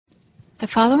The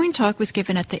following talk was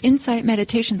given at the Insight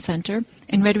Meditation Center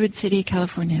in Redwood City,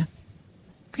 California.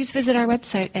 Please visit our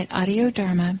website at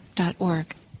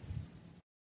audiodharma.org.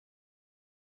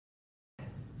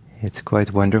 It's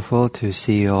quite wonderful to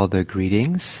see all the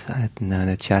greetings in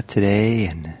the chat today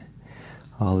and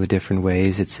all the different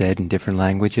ways it's said in different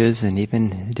languages and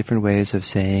even different ways of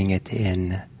saying it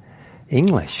in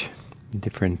English in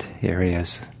different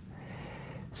areas.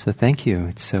 So thank you.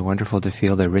 It's so wonderful to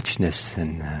feel the richness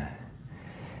and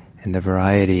the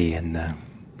variety and I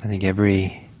think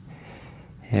every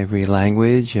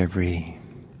language, every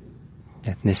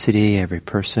ethnicity, every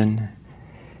person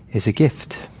is a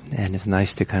gift. And it's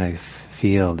nice to kind of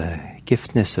feel the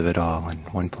giftness of it all in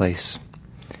one place.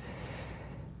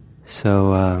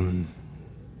 So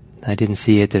I didn't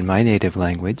see it in my native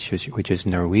language, which is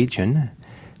Norwegian.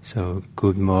 So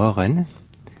good morgen.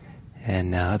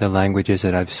 And other languages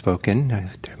that I've spoken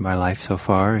through my life so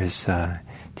far is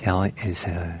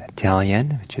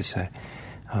Italian, which is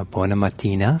buona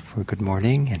mattina for good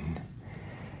morning,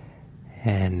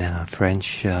 and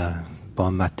French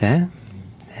bon matin,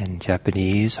 and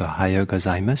Japanese ohayo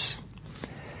gozaimasu.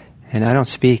 And I don't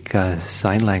speak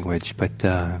sign language, but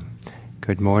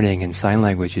good morning in sign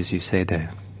language is you say the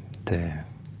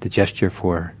gesture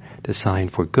for the sign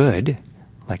for good,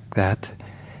 like that,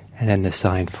 and then the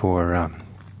sign for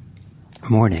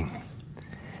morning.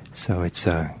 So it's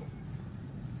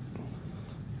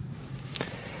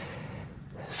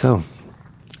so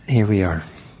here we are.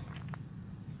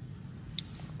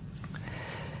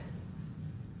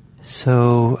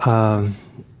 So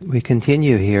we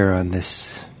continue here on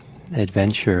this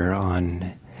adventure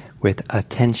with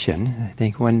attention. I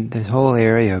think when the whole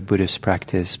area of Buddhist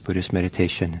practice, Buddhist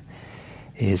meditation,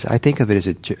 I think of it as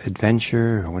an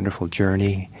adventure, a wonderful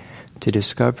journey to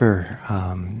discover,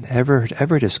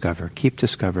 ever discover, keep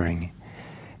discovering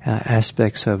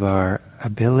aspects of our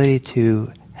ability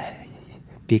to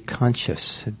be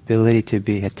conscious, ability to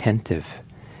be attentive.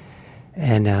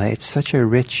 And it's such a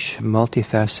rich,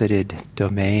 multifaceted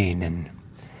domain, and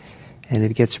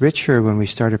it gets richer when we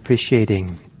start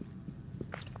appreciating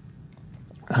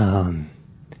the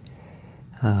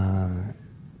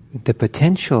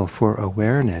potential for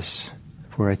awareness,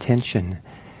 for attention,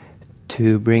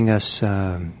 to bring us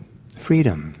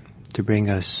freedom, to bring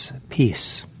us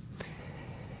peace,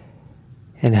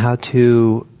 and how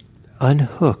to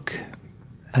unhook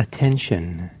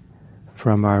attention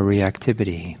from our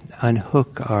reactivity,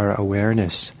 unhook our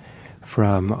awareness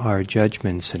from our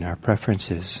judgments and our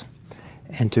preferences,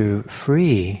 and to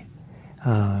free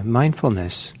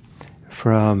mindfulness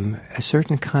from a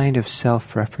certain kind of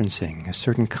self-referencing, a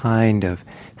certain kind of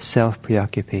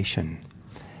self-preoccupation.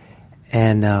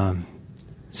 And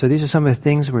so these are some of the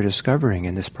things we're discovering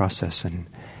in this process. And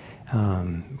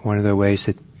one of the ways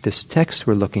that this text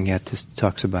we're looking at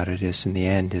talks about it is, in the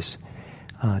end, is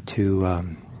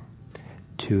to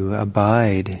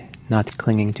abide, not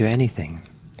clinging to anything,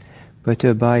 but to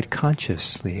abide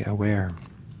consciously aware.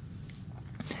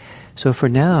 So for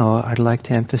now, I'd like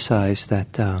to emphasize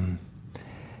that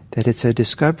it's a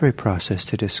discovery process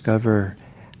to discover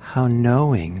how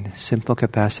knowing, the simple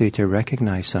capacity to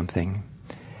recognize something,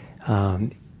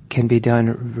 can be done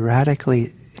in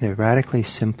a radically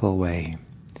simple way.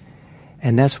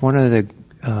 And that's one of the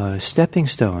stepping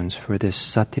stones for this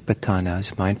Satipatthana,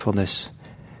 this mindfulness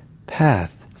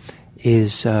path,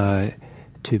 is to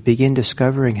begin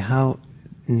discovering how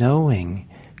knowing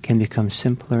can become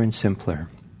simpler and simpler.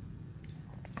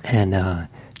 And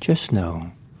just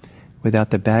know,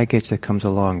 without the baggage that comes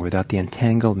along, without the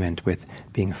entanglement with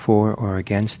being for or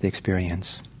against the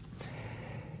experience.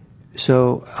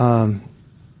 So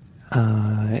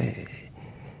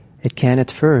it can at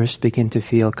first begin to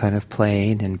feel kind of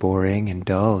plain and boring and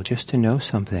dull just to know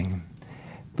something.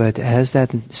 But as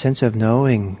that sense of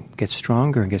knowing gets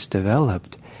stronger and gets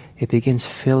developed, it begins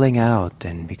filling out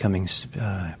and becoming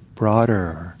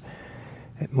broader,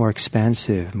 more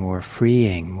expansive, more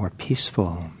freeing, more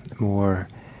peaceful, more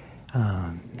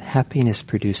happiness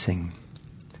producing.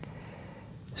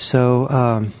 So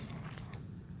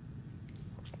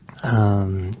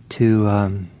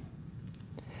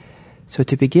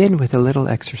to begin with a little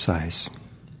exercise,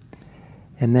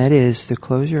 and that is to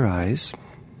close your eyes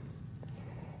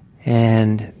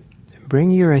and bring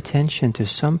your attention to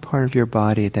some part of your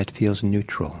body that feels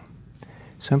neutral.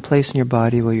 Some place in your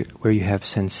body where you have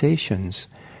sensations,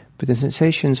 but the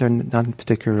sensations are not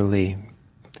particularly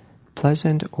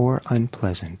pleasant or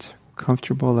unpleasant,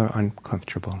 comfortable or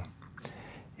uncomfortable.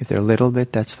 If they're a little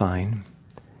bit, that's fine.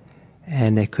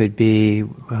 And it could be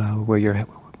where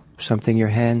something your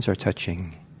hands are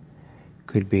touching.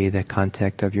 Could be the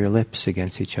contact of your lips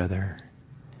against each other.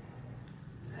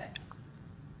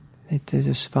 To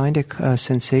just find a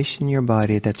sensation in your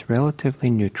body that's relatively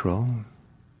neutral,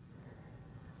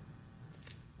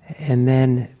 and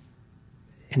then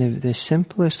in the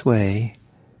simplest way,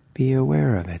 be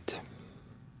aware of it.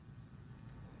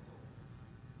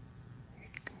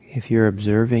 If you're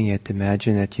observing it,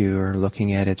 imagine that you are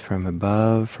looking at it from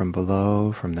above, from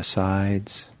below, from the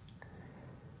sides.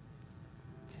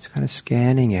 Just kind of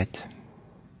scanning it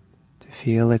to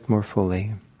feel it more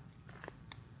fully.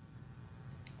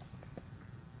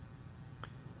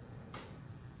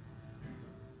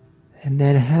 And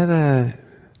then have a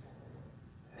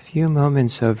few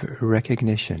moments of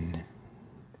recognition.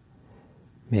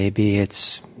 Maybe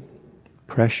it's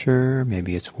pressure,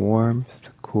 maybe it's warmth,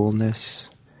 coolness,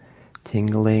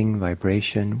 tingling,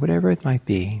 vibration, whatever it might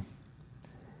be.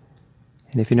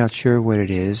 And if you're not sure what it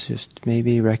is, just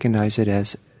maybe recognize it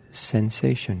as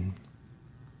sensation.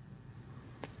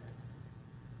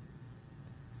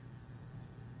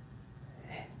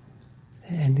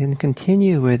 And then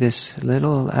continue with this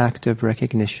little act of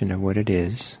recognition of what it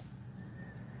is.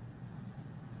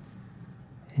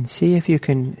 And see if you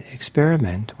can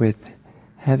experiment with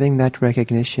having that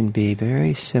recognition be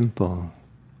very simple.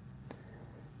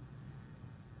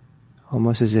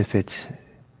 Almost as if it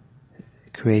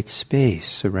creates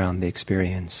space around the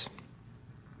experience.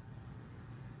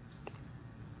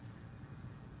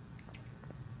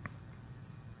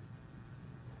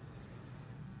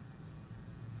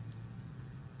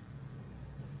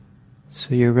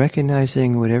 So you're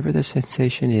recognizing whatever the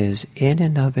sensation is in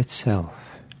and of itself,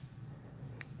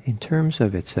 in terms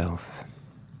of itself,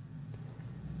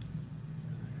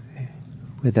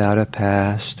 without a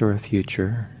past or a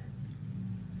future.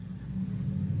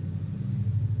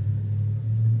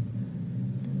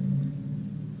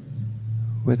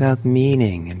 Without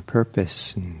meaning and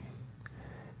purpose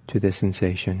to the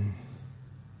sensation.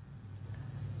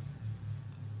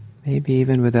 Maybe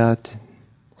even without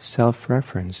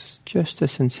self-reference, just a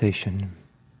sensation.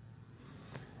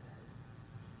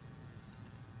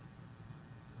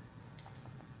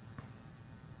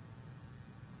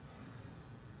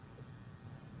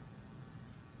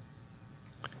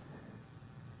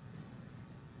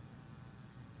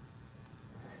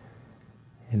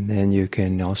 And then you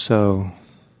can also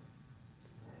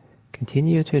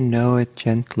continue to know it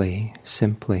gently,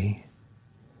 simply.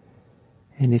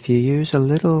 And if you use a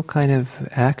little kind of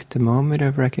act, a moment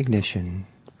of recognition,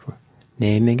 for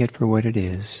naming it for what it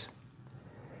is,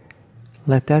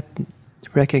 let that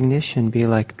recognition be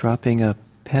like dropping a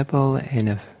pebble in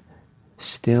a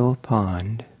still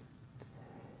pond,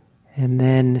 and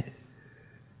then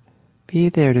be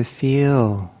there to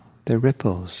feel the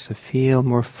ripples, to feel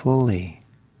more fully.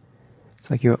 It's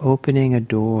like you're opening a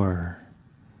door,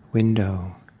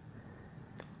 window.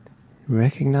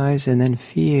 Recognize and then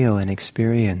feel and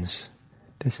experience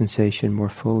the sensation more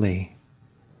fully.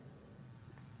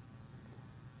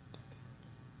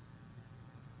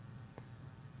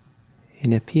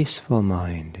 In a peaceful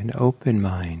mind, an open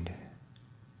mind.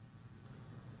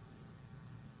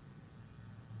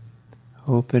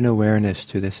 Open awareness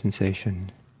to the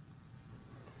sensation.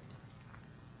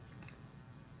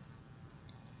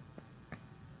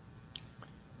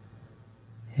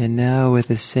 And now with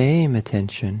the same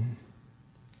attention,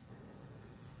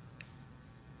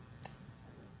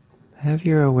 have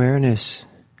your awareness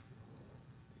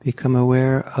become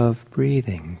aware of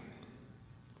breathing.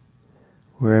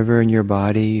 Wherever in your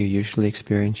body you usually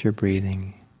experience your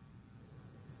breathing.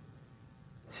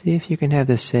 See if you can have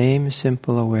the same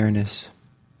simple awareness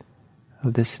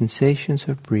of the sensations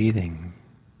of breathing.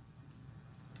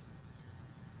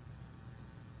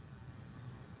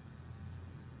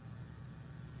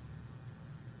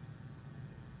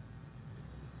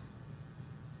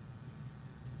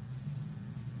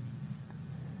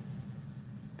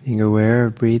 Being aware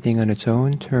of breathing on its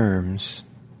own terms,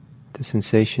 the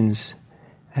sensations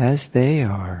as they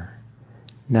are,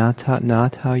 not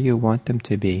how you want them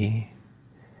to be,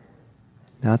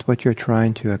 not what you're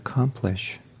trying to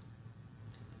accomplish.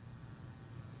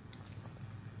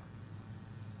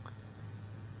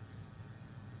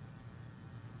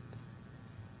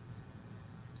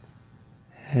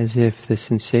 As if the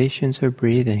sensations of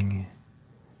breathing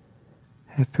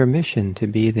have permission to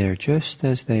be there just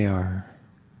as they are.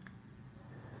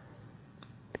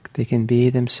 They can be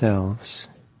themselves,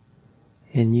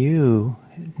 and you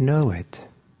know it.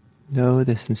 Know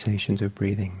the sensations of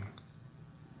breathing.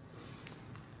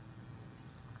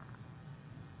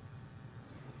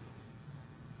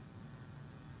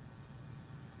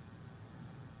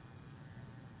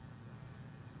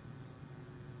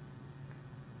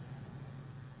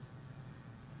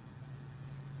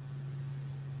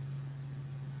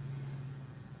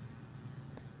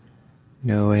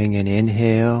 knowing an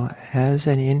inhale as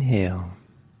an inhale,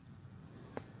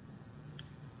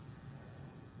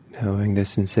 knowing the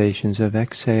sensations of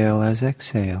exhale as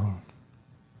exhale.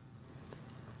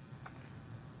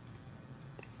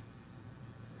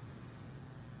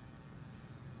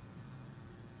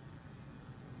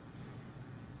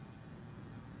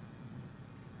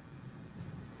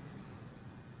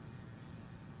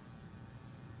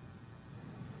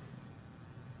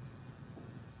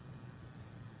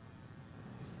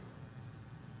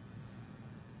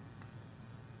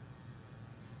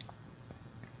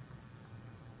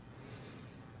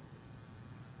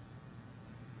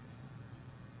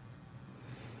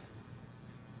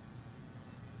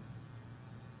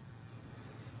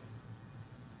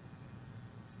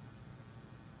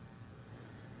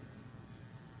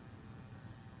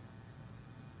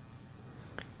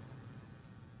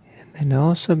 And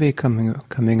also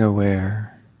becoming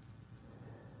aware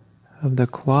of the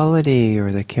quality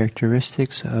or the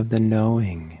characteristics of the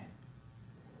knowing.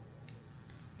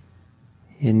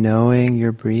 In knowing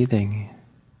your breathing,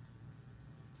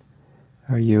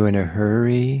 are you in a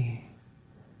hurry?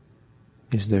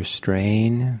 Is there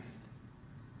strain?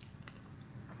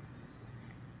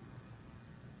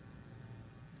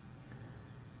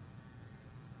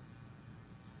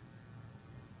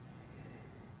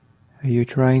 Are you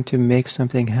trying to make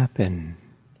something happen?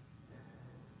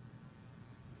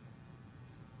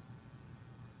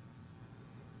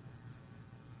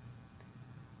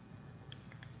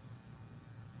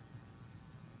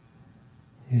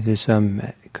 Is there some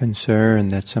concern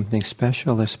that something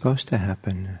special is supposed to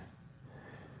happen?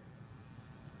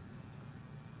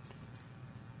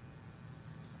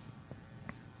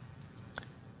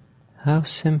 How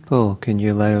simple can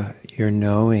you let your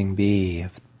knowing be,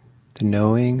 of the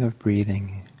knowing of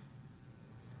breathing?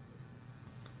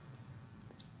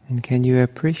 And can you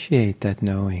appreciate that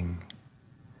knowing?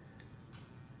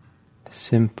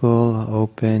 Simple,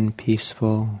 open,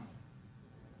 peaceful.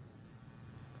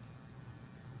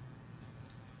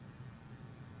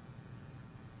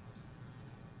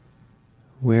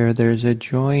 Where there's a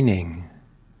joining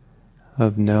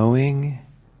of knowing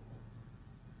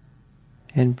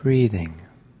and breathing.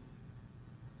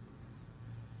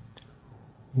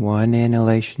 One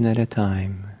inhalation at a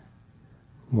time,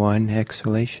 one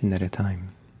exhalation at a time.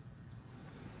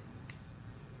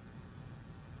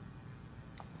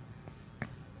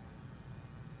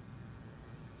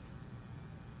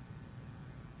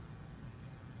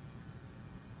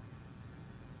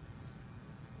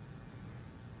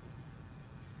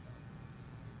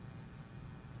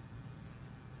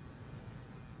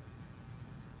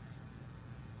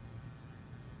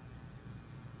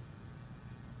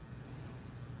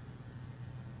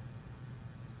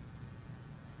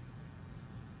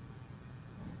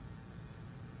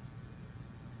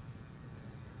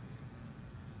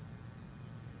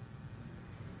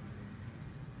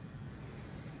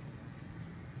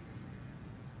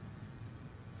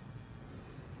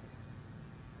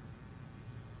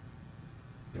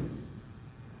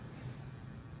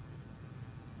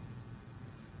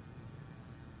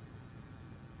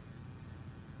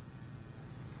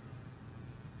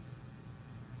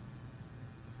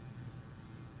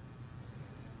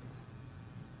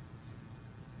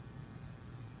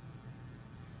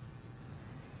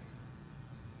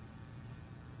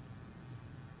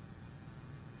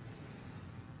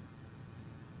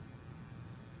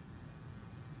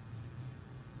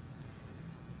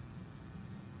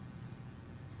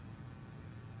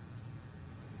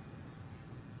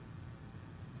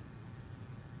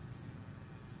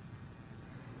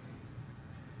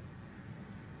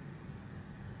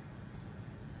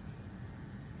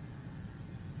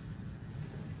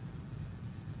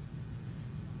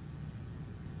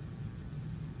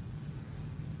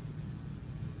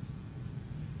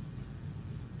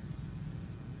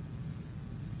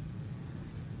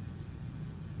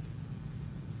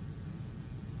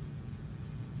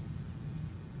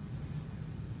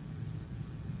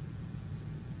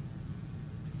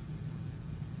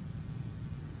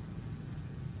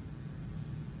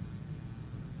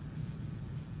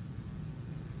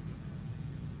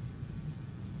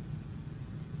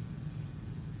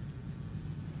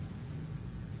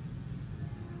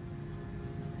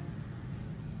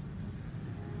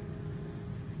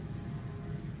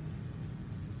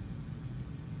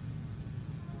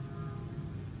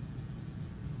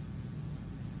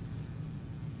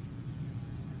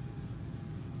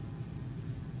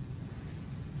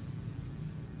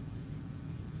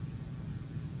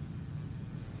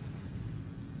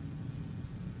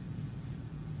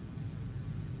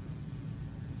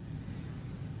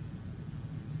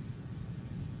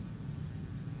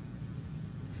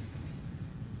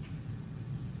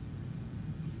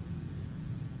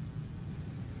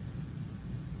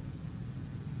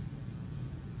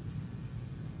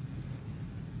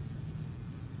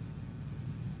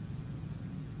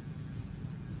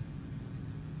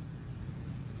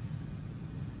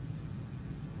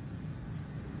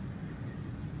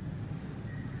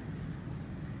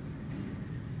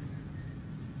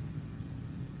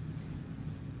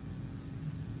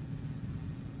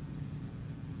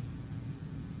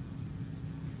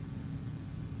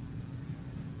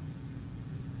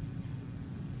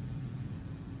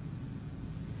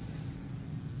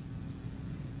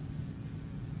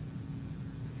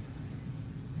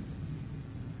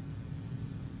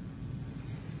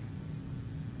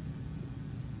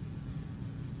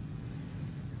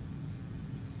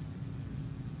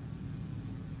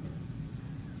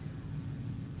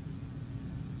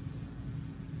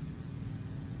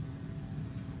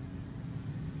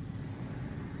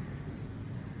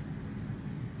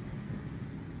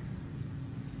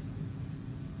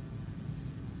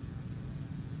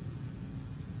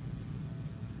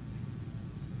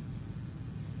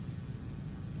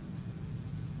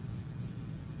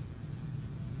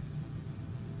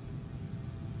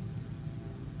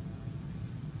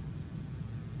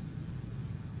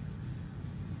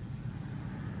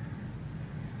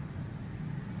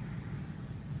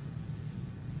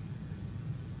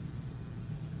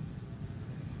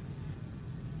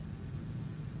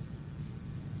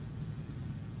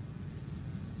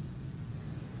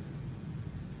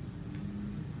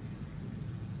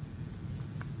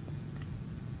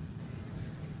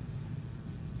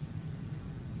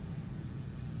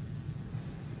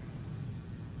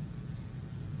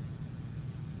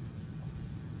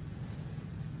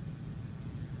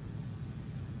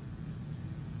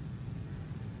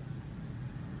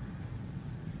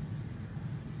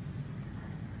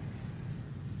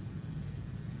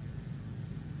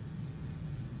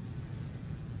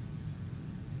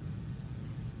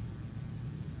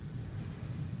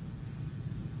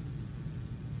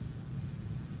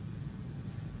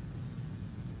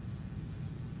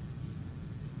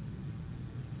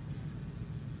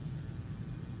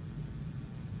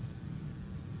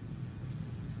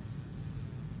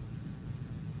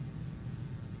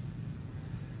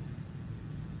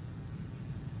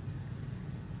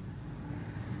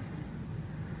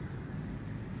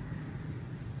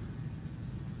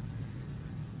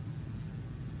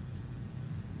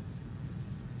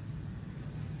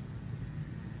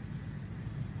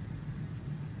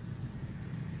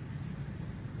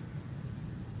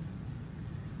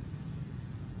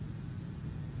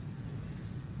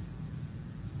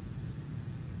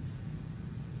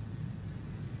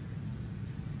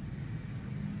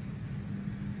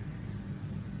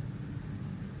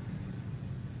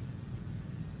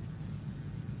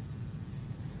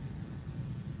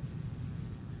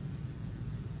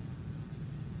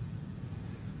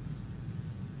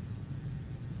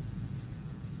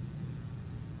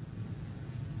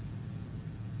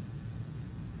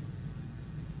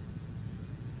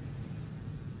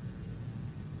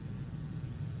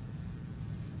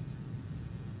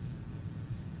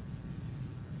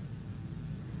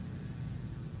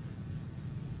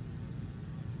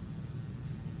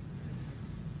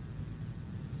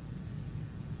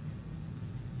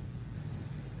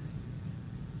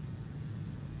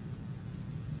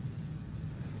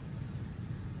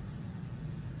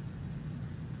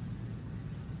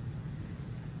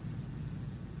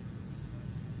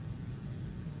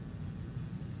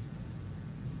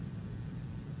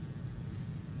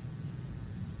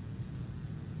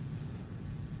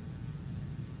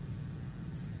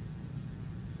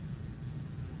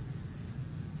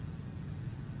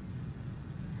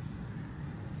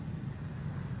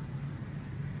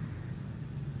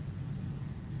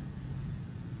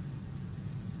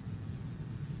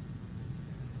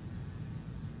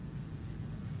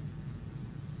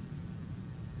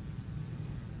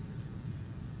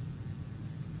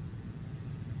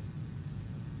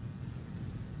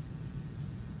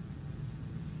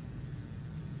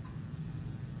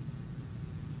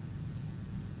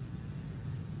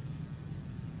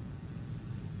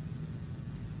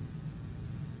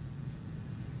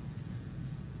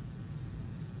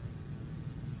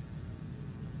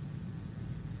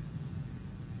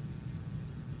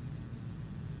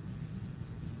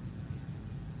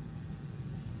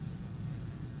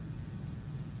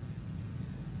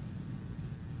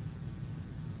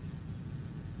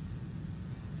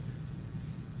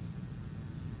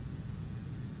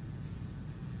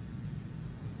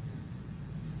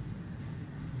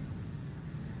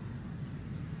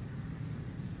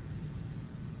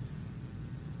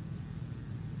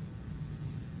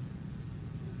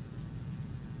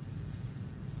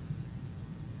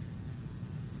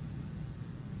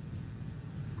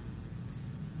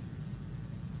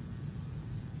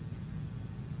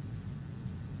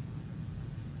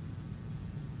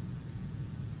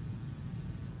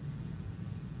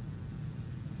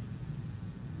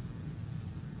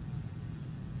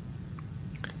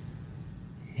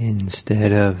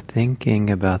 Instead of thinking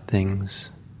about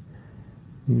things,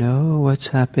 know what's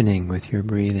happening with your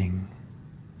breathing.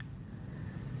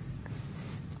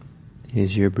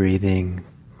 Is your breathing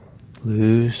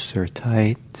loose or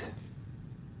tight?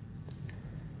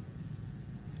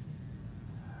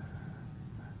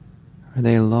 Are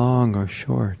they long or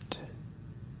short?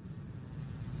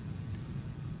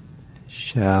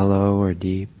 Shallow or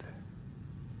deep?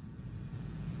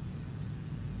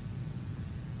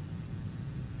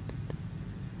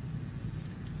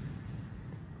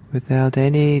 Without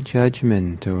any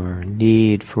judgment or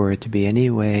need for it to be any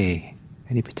way,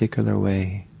 any particular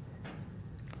way,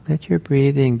 let your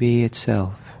breathing be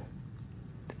itself,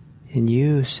 and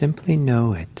you simply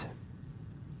know it,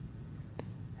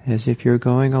 as if you're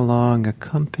going along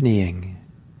accompanying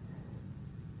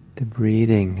the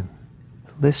breathing,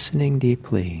 listening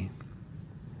deeply,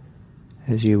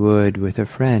 as you would with a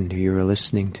friend who you were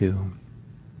listening to,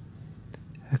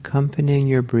 accompanying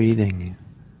your breathing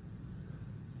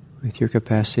with your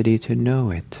capacity to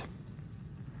know it.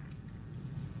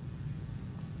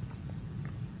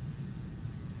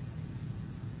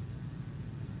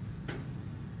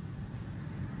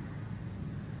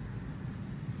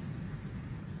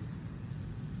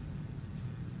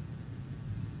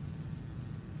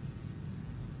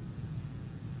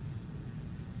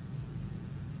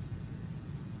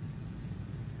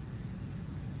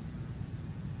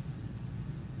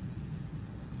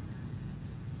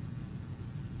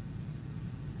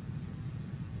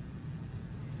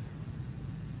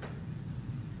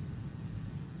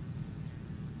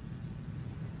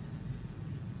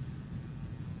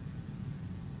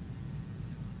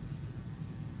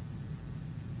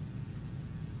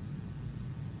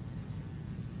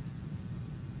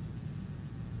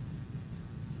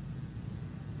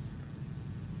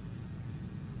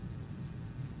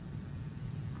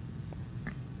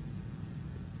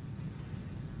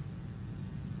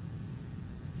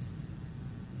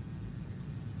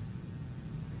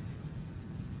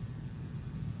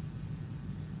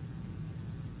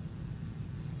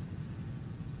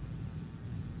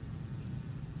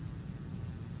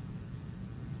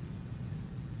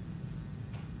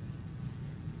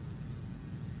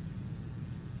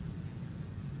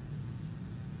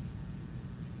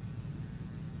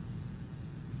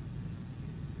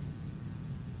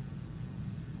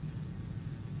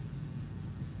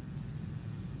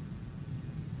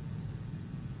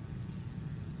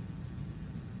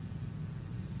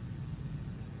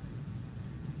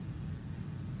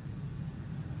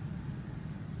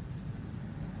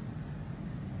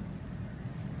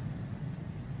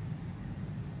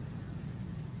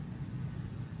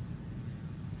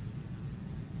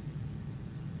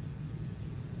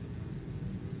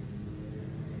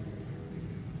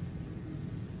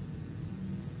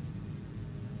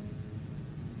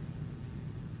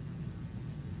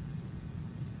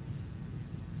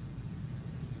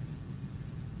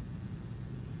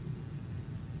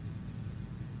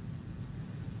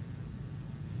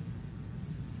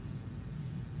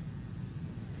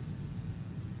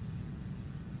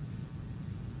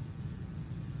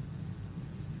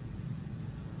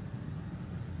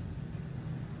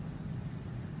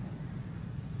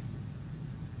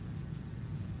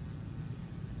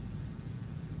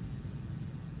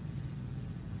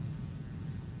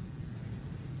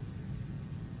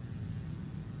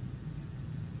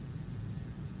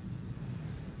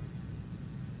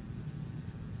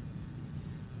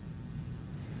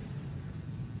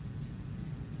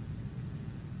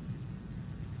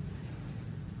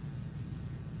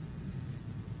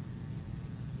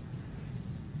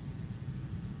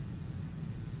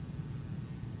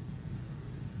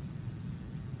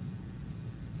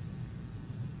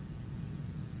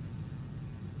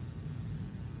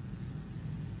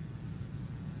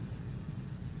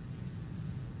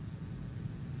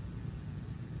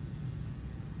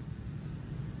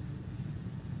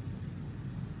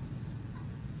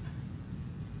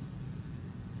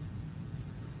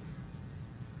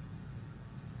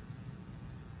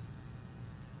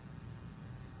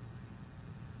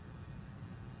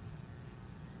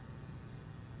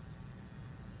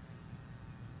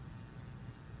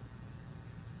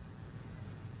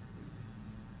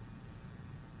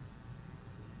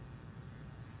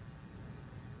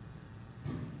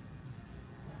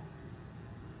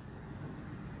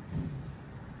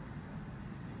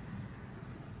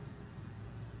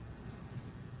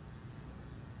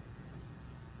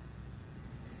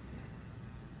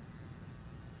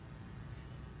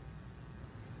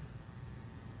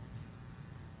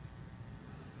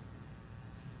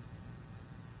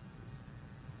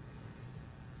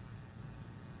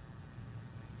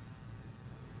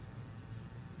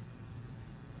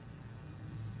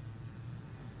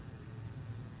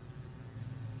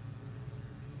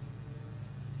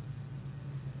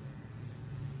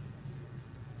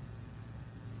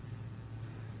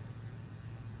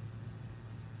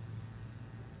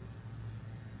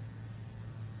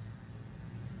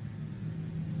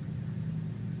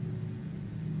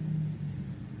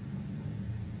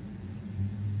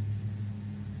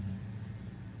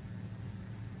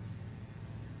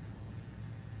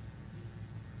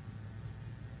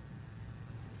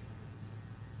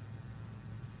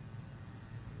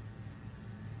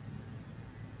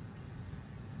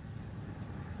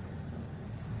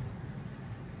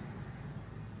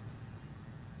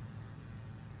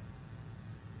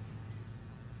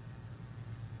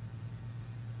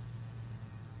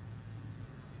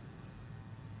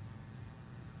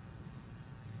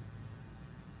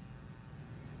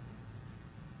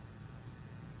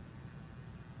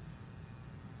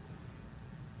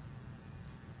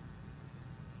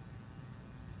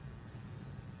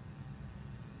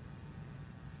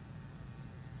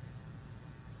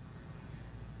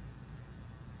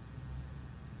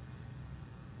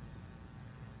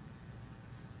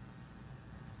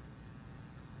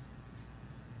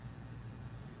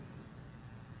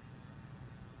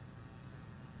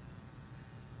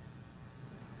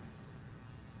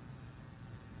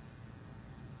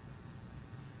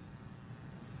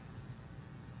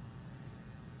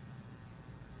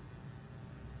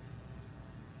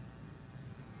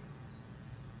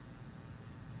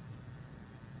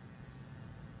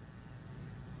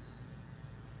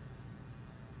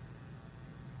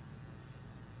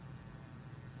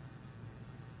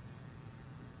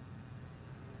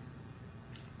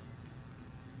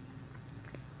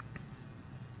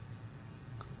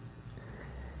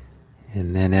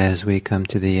 And then as we come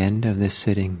to the end of this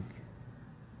sitting,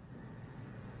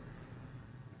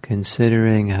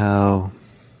 considering how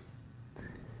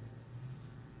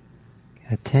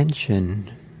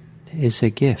attention is a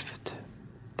gift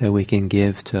that we can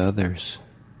give to others.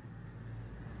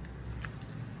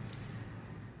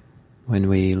 When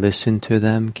we listen to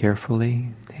them carefully,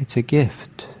 it's a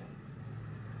gift.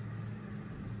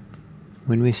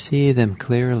 When we see them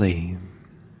clearly,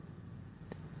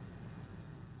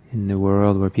 in the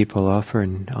world where people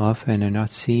often are not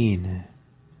seen,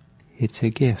 it's a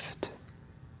gift.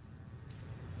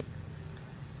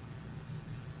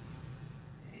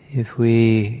 If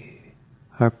we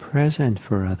are present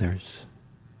for others,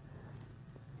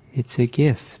 it's a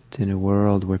gift in a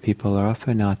world where people are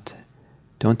often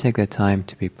don't take the time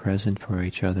to be present for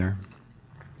each other.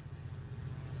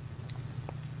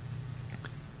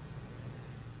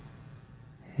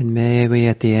 And may we,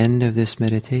 at the end of this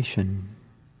meditation,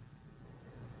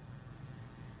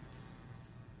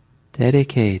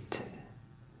 dedicate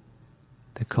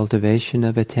the cultivation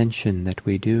of attention that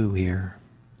we do here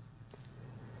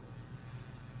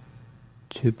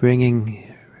to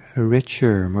bringing a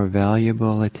richer, more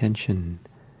valuable attention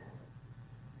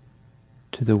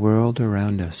to the world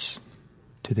around us,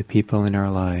 to the people in our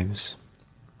lives.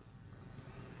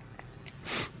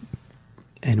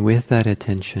 And with that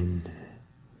attention,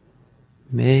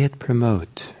 may it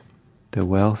promote the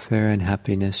welfare and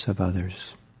happiness of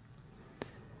others.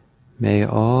 May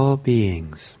all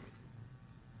beings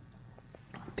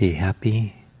be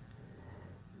happy.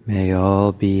 May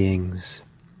all beings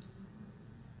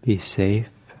be safe.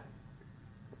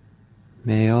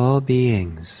 May all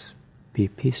beings be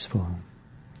peaceful.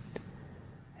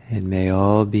 And may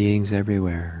all beings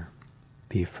everywhere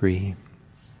be free.